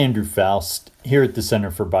Andrew Faust here at the Center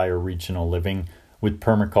for Bioregional Living with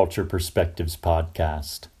Permaculture Perspectives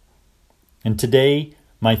podcast. And today,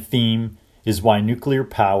 my theme is why nuclear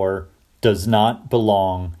power does not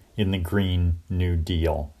belong in the Green New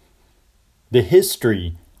Deal. The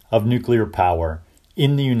history of nuclear power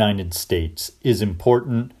in the United States is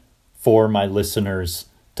important for my listeners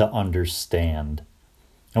to understand.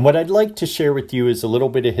 And what I'd like to share with you is a little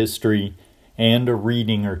bit of history and a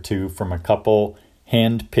reading or two from a couple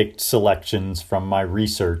hand-picked selections from my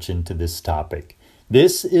research into this topic.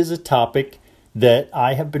 This is a topic that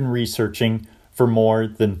I have been researching for more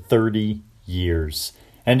than 30 years.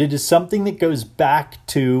 And it is something that goes back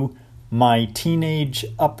to my teenage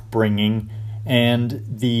upbringing and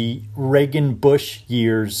the Reagan-Bush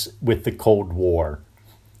years with the Cold War.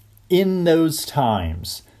 In those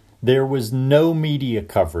times, there was no media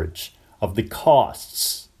coverage of the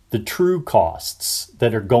costs, the true costs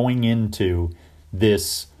that are going into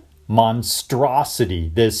this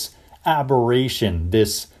monstrosity, this aberration,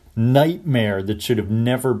 this nightmare that should have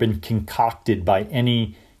never been concocted by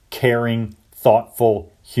any caring,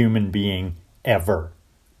 thoughtful human being ever.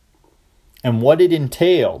 And what it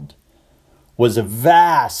entailed was a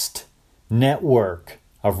vast network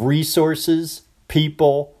of resources,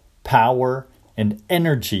 people, power, and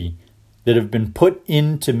energy that have been put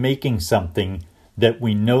into making something that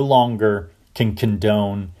we no longer can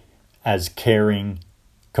condone as caring,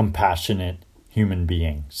 compassionate human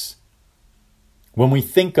beings. When we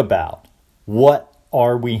think about what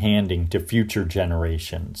are we handing to future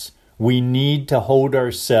generations, we need to hold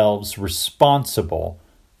ourselves responsible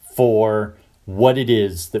for what it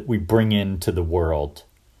is that we bring into the world.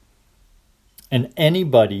 And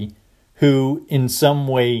anybody who in some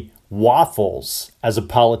way waffles, as a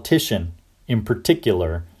politician in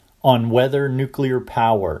particular, on whether nuclear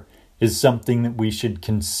power is something that we should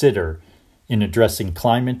consider in addressing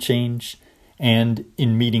climate change and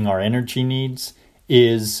in meeting our energy needs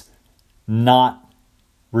is not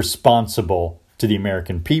responsible to the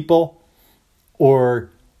American people or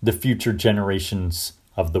the future generations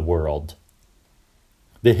of the world.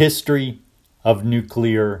 The history of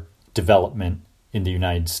nuclear development in the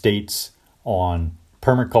United States on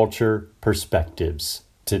Permaculture Perspectives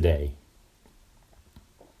today.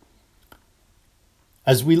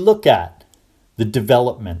 As we look at the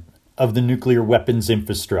development of the nuclear weapons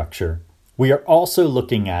infrastructure, we are also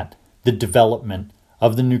looking at the development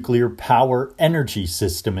of the nuclear power energy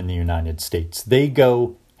system in the United States. They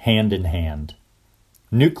go hand in hand.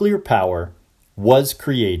 Nuclear power was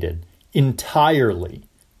created entirely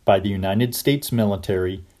by the United States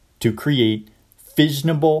military to create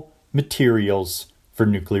fissionable materials for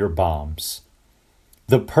nuclear bombs.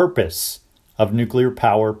 The purpose of nuclear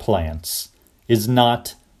power plants is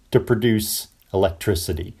not to produce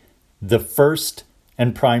electricity. The first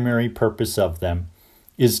and primary purpose of them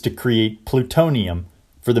is to create plutonium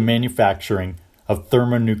for the manufacturing of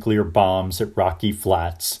thermonuclear bombs at Rocky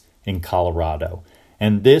Flats in Colorado.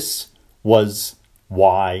 And this was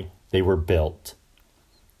why they were built.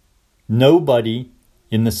 Nobody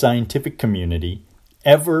in the scientific community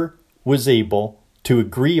ever was able to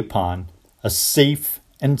agree upon a safe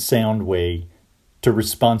and sound way to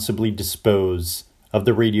responsibly dispose of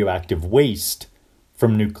the radioactive waste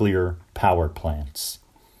from nuclear power plants.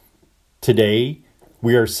 Today,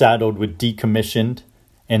 we are saddled with decommissioned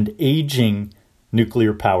and aging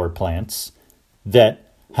nuclear power plants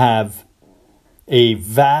that have a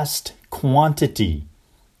vast quantity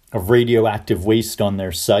of radioactive waste on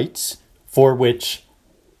their sites for which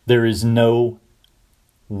there is no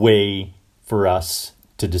way for us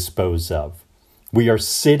to dispose of. We are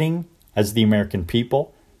sitting, as the American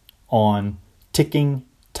people, on ticking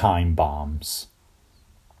time bombs.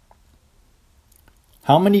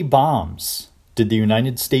 How many bombs did the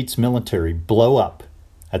United States military blow up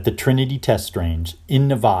at the Trinity Test Range in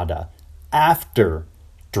Nevada after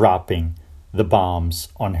dropping the bombs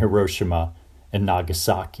on Hiroshima and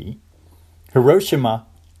Nagasaki? Hiroshima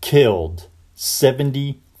killed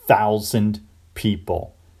 70,000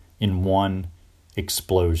 people in one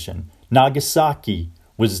explosion. Nagasaki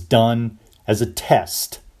was done as a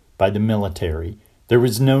test by the military. There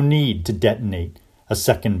was no need to detonate a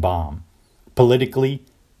second bomb. Politically,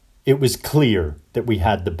 it was clear that we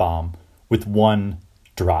had the bomb with one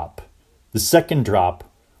drop. The second drop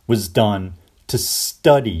was done to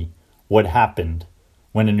study what happened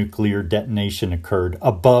when a nuclear detonation occurred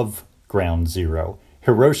above ground zero.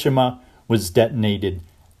 Hiroshima was detonated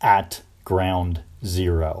at ground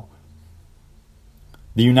zero.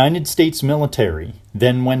 The United States military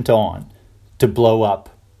then went on to blow up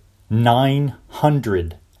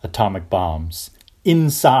 900 atomic bombs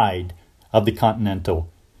inside of the continental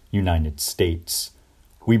United States.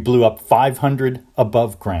 We blew up 500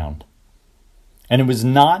 above ground. And it was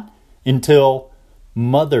not until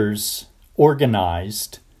mothers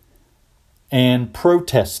organized and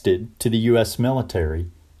protested to the U.S.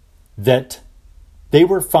 military that they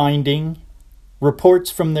were finding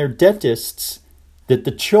reports from their dentists that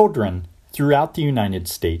the children throughout the United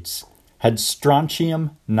States had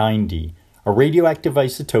strontium-90, a radioactive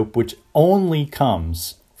isotope which only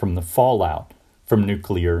comes from the fallout from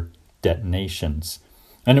nuclear detonations.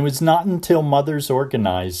 And it was not until mothers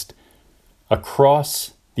organized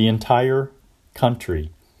across the entire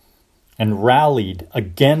country and rallied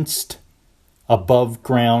against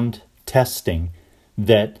above-ground testing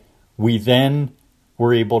that we then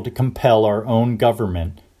were able to compel our own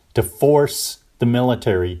government to force the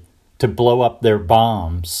military to blow up their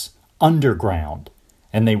bombs underground.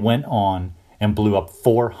 And they went on and blew up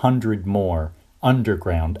 400 more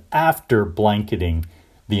underground after blanketing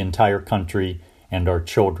the entire country and our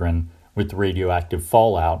children with radioactive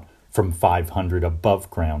fallout from 500 above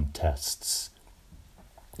ground tests.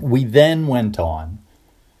 We then went on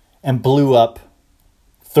and blew up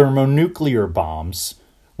thermonuclear bombs,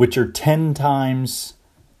 which are 10 times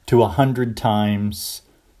to 100 times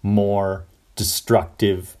more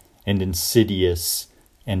destructive and insidious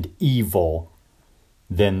and evil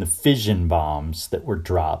than the fission bombs that were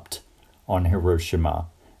dropped on Hiroshima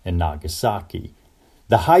and Nagasaki.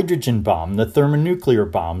 The hydrogen bomb, the thermonuclear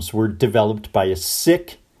bombs, were developed by a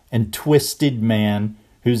sick and twisted man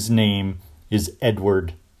whose name is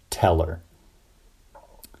Edward Teller.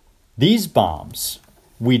 These bombs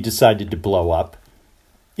we decided to blow up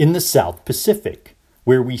in the South Pacific,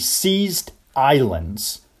 where we seized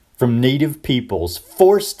islands from native peoples,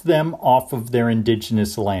 forced them off of their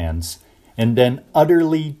indigenous lands, and then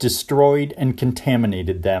utterly destroyed and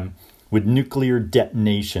contaminated them with nuclear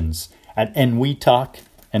detonations at Enewetak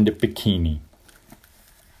and at Bikini.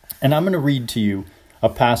 And I'm going to read to you a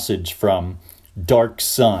passage from Dark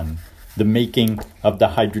Sun, The Making of the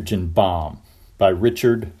Hydrogen Bomb by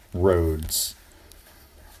Richard Rhodes.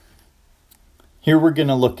 Here we're going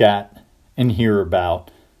to look at and hear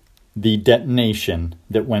about the detonation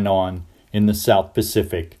that went on in the South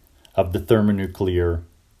Pacific of the thermonuclear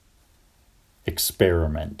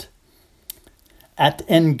experiment. At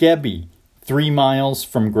Engedi, 3 miles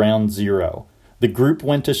from ground zero, the group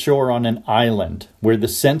went ashore on an island where the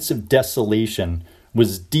sense of desolation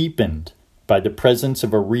was deepened by the presence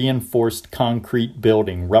of a reinforced concrete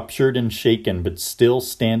building, ruptured and shaken but still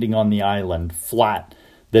standing on the island, flat,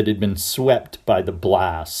 that had been swept by the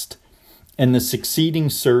blast. And the succeeding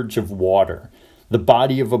surge of water. The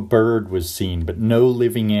body of a bird was seen, but no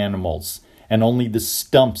living animals, and only the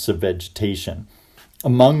stumps of vegetation.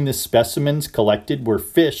 Among the specimens collected were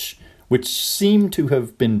fish, which seemed to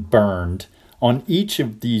have been burned. On each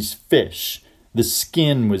of these fish, the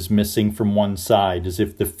skin was missing from one side, as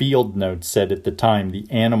if the field note said at the time the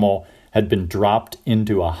animal had been dropped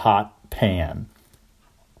into a hot pan.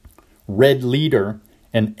 Red Leader,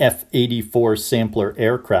 an F-84 sampler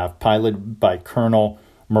aircraft piloted by Colonel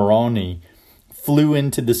Moroni, flew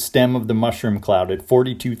into the stem of the mushroom cloud at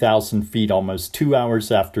 42,000 feet almost 2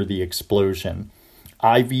 hours after the explosion.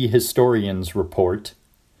 Ivy historians report,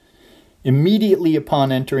 immediately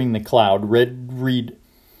upon entering the cloud, Red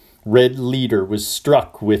Leader was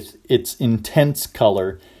struck with its intense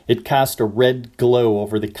color. It cast a red glow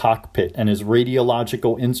over the cockpit, and his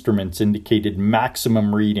radiological instruments indicated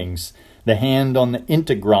maximum readings. The hand on the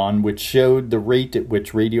integron, which showed the rate at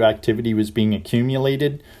which radioactivity was being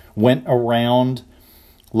accumulated, went around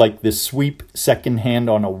like the sweep second hand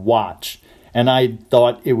on a watch, and I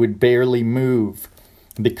thought it would barely move.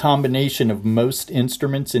 The combination of most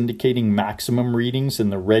instruments indicating maximum readings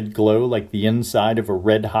and the red glow like the inside of a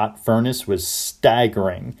red-hot furnace was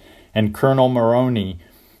staggering, and Colonel Moroni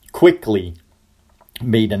quickly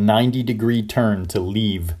made a 90-degree turn to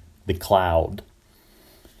leave the cloud.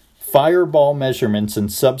 Fireball measurements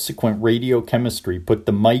and subsequent radiochemistry put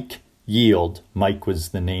the Mike yield, Mike was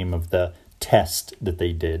the name of the test that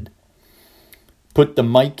they did, put the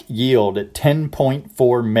Mike yield at 10.4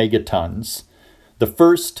 megatons, the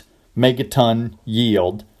first megaton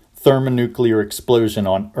yield thermonuclear explosion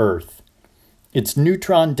on Earth. Its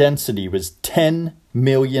neutron density was 10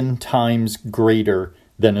 million times greater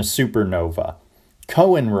than a supernova.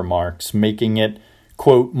 Cohen remarks, making it,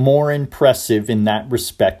 quote, more impressive in that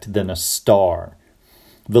respect than a star.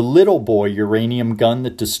 The Little Boy uranium gun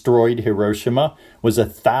that destroyed Hiroshima was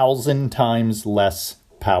 1,000 times less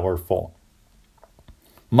powerful.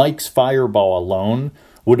 Mike's fireball alone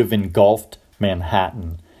would have engulfed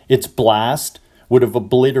Manhattan. Its blast would have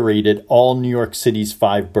obliterated all New York City's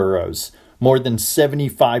 5 boroughs. More than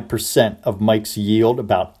 75% of Mike's yield,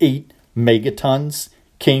 about 8 megatons,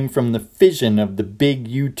 came from the fission of the big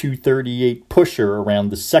U-238 pusher around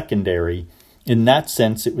the secondary. In that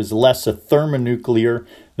sense, it was less a thermonuclear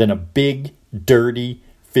than a big, dirty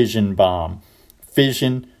fission bomb.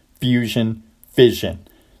 Fission, fusion, fission.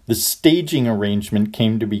 The staging arrangement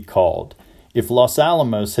came to be called. If Los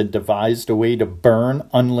Alamos had devised a way to burn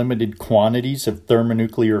unlimited quantities of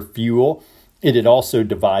thermonuclear fuel, it had also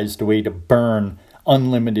devised a way to burn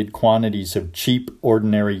unlimited quantities of cheap,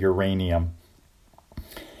 ordinary uranium.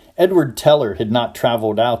 Edward Teller had not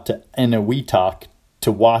traveled out to Eniwetok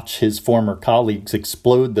to watch his former colleagues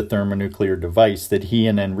explode the thermonuclear device that he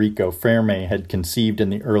and Enrico Fermi had conceived in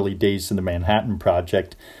the early days of the Manhattan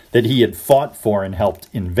Project, that he had fought for and helped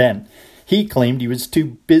invent. He claimed he was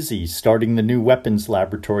too busy starting the new weapons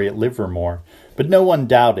laboratory at Livermore, but no one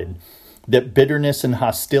doubted that bitterness and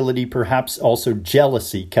hostility, perhaps also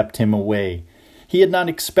jealousy, kept him away. He had not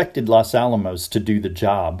expected Los Alamos to do the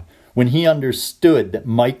job. When he understood that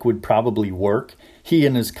Mike would probably work, he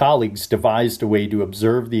and his colleagues devised a way to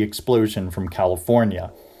observe the explosion from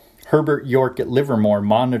California. Herbert York at Livermore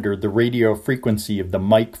monitored the radio frequency of the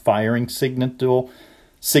Mike firing signal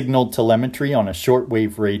telemetry on a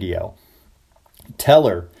shortwave radio.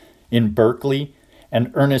 Teller in Berkeley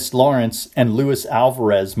and Ernest Lawrence and Luis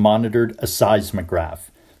Alvarez monitored a seismograph.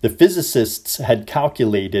 The physicists had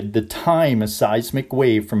calculated the time a seismic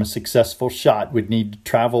wave from a successful shot would need to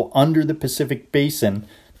travel under the Pacific Basin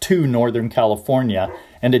to Northern California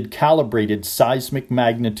and had calibrated seismic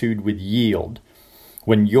magnitude with yield.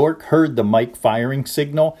 When York heard the Mike firing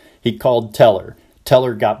signal, he called Teller.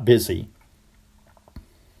 Teller got busy.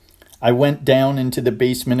 I went down into the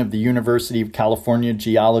basement of the University of California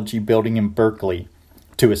Geology building in Berkeley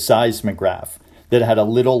to a seismograph that had a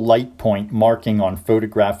little light point marking on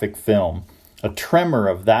photographic film. A tremor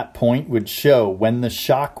of that point would show when the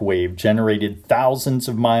shock wave generated thousands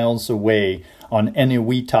of miles away on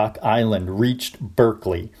Eniwetok Island reached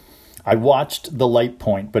Berkeley. I watched the light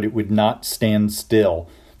point, but it would not stand still.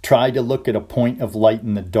 Try to look at a point of light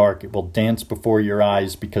in the dark. It will dance before your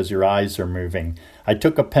eyes because your eyes are moving. I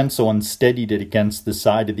took a pencil and steadied it against the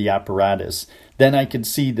side of the apparatus. Then I could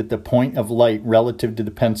see that the point of light relative to the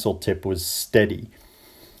pencil tip was steady.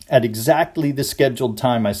 At exactly the scheduled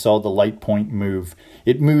time, I saw the light point move.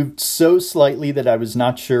 It moved so slightly that I was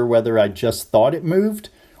not sure whether I just thought it moved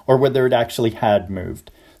or whether it actually had moved.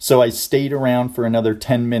 So I stayed around for another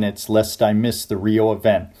 10 minutes lest I miss the real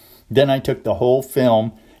event. Then I took the whole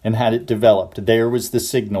film and had it developed. There was the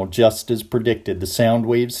signal, just as predicted. The sound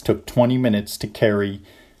waves took 20 minutes to carry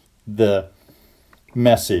the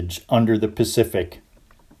message under the Pacific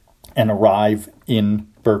and arrive in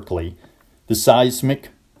Berkeley. The seismic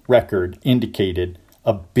record indicated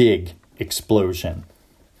a big explosion.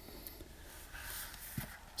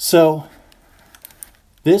 So,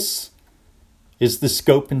 this is the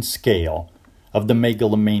scope and scale of the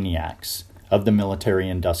megalomaniacs of the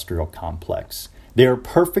military-industrial complex. They are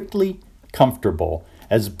perfectly comfortable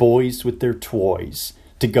as boys with their toys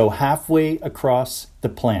to go halfway across the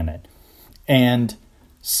planet and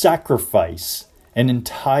sacrifice an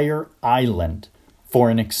entire island for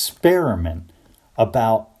an experiment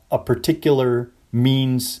about a particular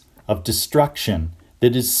means of destruction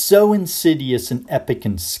that is so insidious and epic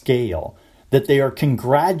in scale that they are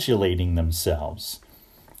congratulating themselves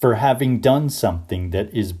for having done something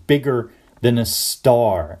that is bigger than a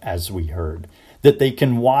star, as we heard, that they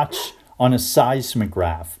can watch on a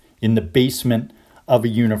seismograph in the basement of a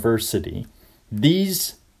university.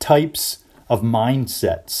 These types of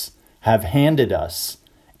mindsets have handed us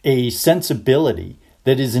a sensibility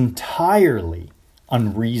that is entirely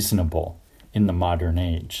unreasonable in the modern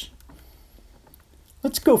age.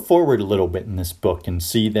 Let's go forward a little bit in this book and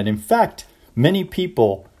see that, in fact, many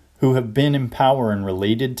people who have been in power and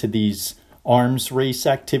related to these arms race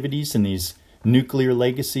activities and these nuclear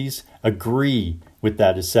legacies agree with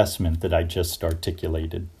that assessment that I just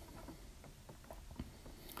articulated.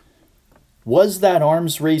 Was that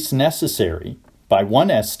arms race necessary? By one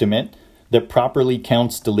estimate that properly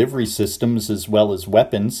counts delivery systems as well as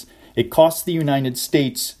weapons, it cost the United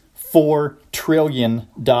States $4 trillion,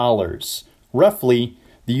 roughly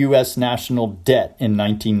the U.S. national debt in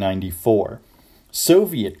 1994.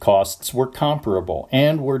 Soviet costs were comparable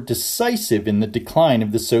and were decisive in the decline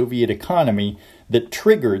of the Soviet economy that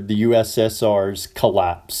triggered the USSR's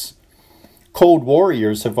collapse. Cold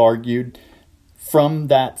warriors have argued from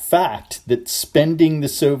that fact that spending the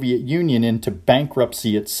Soviet Union into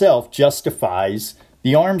bankruptcy itself justifies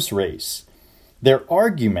the arms race. Their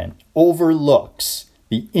argument overlooks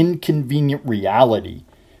the inconvenient reality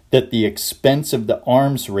that the expense of the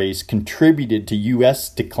arms race contributed to U.S.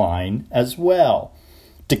 decline as well.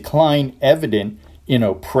 Decline evident in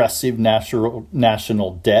oppressive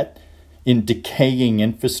national debt, in decaying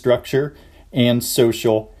infrastructure, and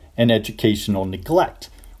social and educational neglect,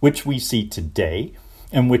 which we see today,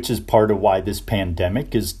 and which is part of why this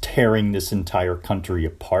pandemic is tearing this entire country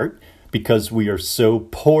apart, because we are so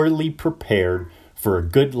poorly prepared for a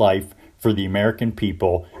good life for the American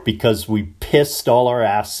people, because we pissed all our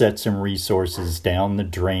assets and resources down the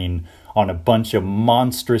drain on a bunch of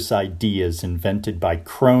monstrous ideas invented by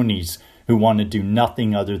cronies who want to do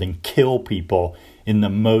nothing other than kill people in the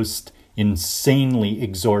most insanely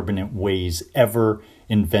exorbitant ways ever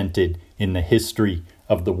invented in the history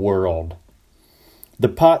of the world. The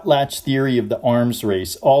potlatch theory of the arms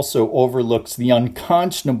race also overlooks the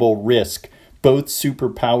unconscionable risk both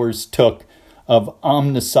superpowers took of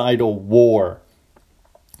omnicidal war.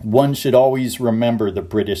 One should always remember, the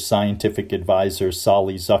British scientific advisor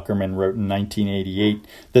Solly Zuckerman wrote in 1988,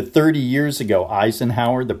 that 30 years ago,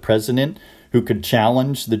 Eisenhower, the president, who could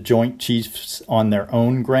challenge the Joint Chiefs on their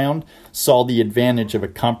own ground, saw the advantage of a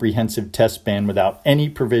comprehensive test ban without any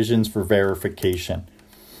provisions for verification.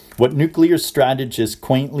 What nuclear strategists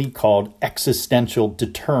quaintly called existential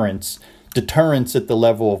deterrence at the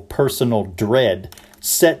level of personal dread,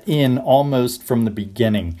 set in almost from the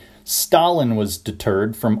beginning. Stalin was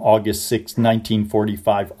deterred from August 6,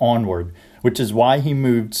 1945 onward, which is why he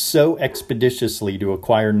moved so expeditiously to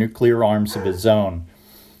acquire nuclear arms of his own.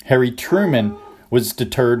 Harry Truman was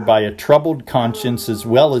deterred by a troubled conscience as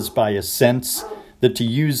well as by a sense that to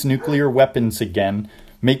use nuclear weapons again,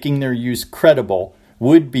 making their use credible,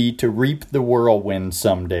 would be to reap the whirlwind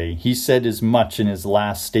someday. He said as much in his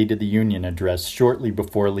last State of the Union address shortly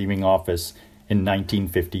before leaving office in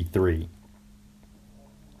 1953.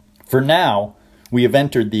 For now, we have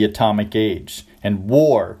entered the atomic age, and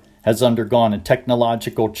war has undergone a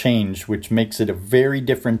technological change which makes it a very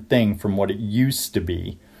different thing from what it used to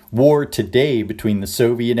be. War today between the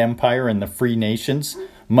Soviet Empire and the free nations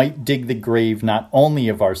might dig the grave not only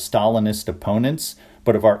of our Stalinist opponents,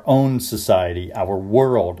 but of our own society, our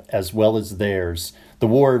world, as well as theirs. The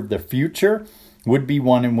war of the future would be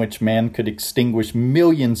one in which man could extinguish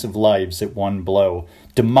millions of lives at one blow,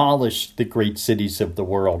 demolish the great cities of the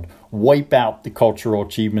world, wipe out the cultural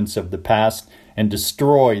achievements of the past, and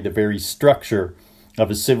destroy the very structure of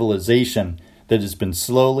a civilization that has been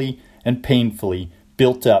slowly and painfully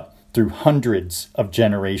built up through hundreds of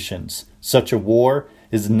generations. Such a war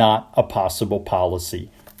is not a possible policy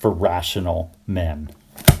for rational men.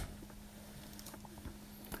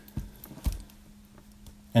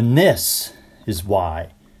 And this is why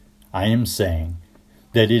I am saying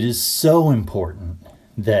that it is so important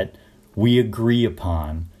that we agree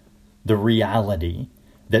upon the reality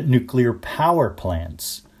that nuclear power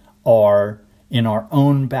plants are, in our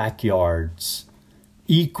own backyards,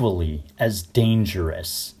 equally as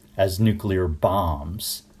dangerous as nuclear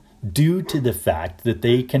bombs, due to the fact that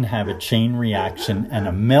they can have a chain reaction and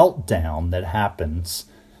a meltdown that happens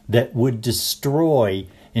that would destroy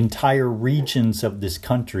entire regions of this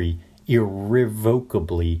country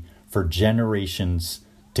irrevocably for generations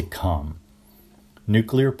to come.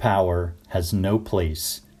 Nuclear power has no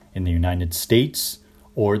place in the United States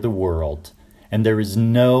or the world, and there is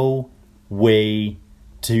no way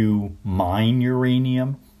to mine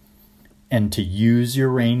uranium and to use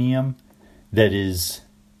uranium that is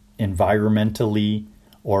environmentally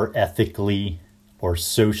or ethically or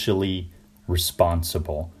socially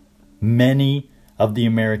responsible. Many of the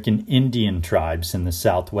American Indian tribes in the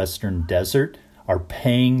southwestern desert are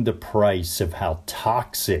paying the price of how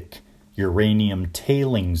toxic uranium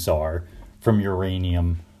tailings are from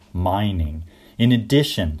uranium mining. In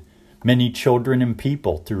addition, many children and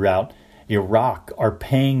people throughout Iraq are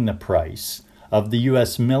paying the price of the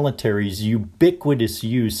U.S. military's ubiquitous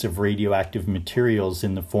use of radioactive materials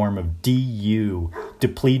in the form of DU,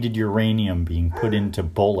 depleted uranium, being put into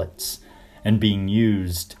bullets and being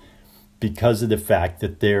used because of the fact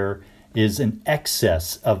that there is an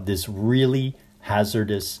excess of this really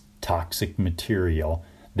hazardous toxic material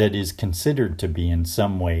that is considered to be in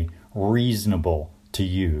some way reasonable to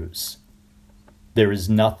use. There is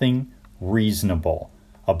nothing reasonable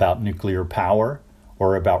about nuclear power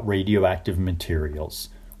or about radioactive materials.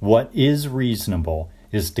 What is reasonable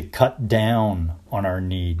is to cut down on our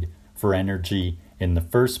need for energy in the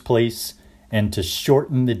first place and to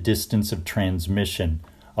shorten the distance of transmission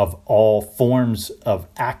of all forms of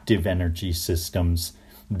active energy systems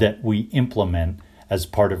that we implement as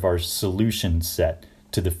part of our solution set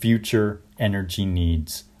to the future energy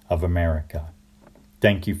needs of America.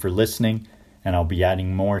 Thank you for listening, and I'll be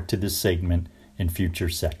adding more to this segment in future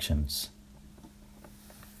sections.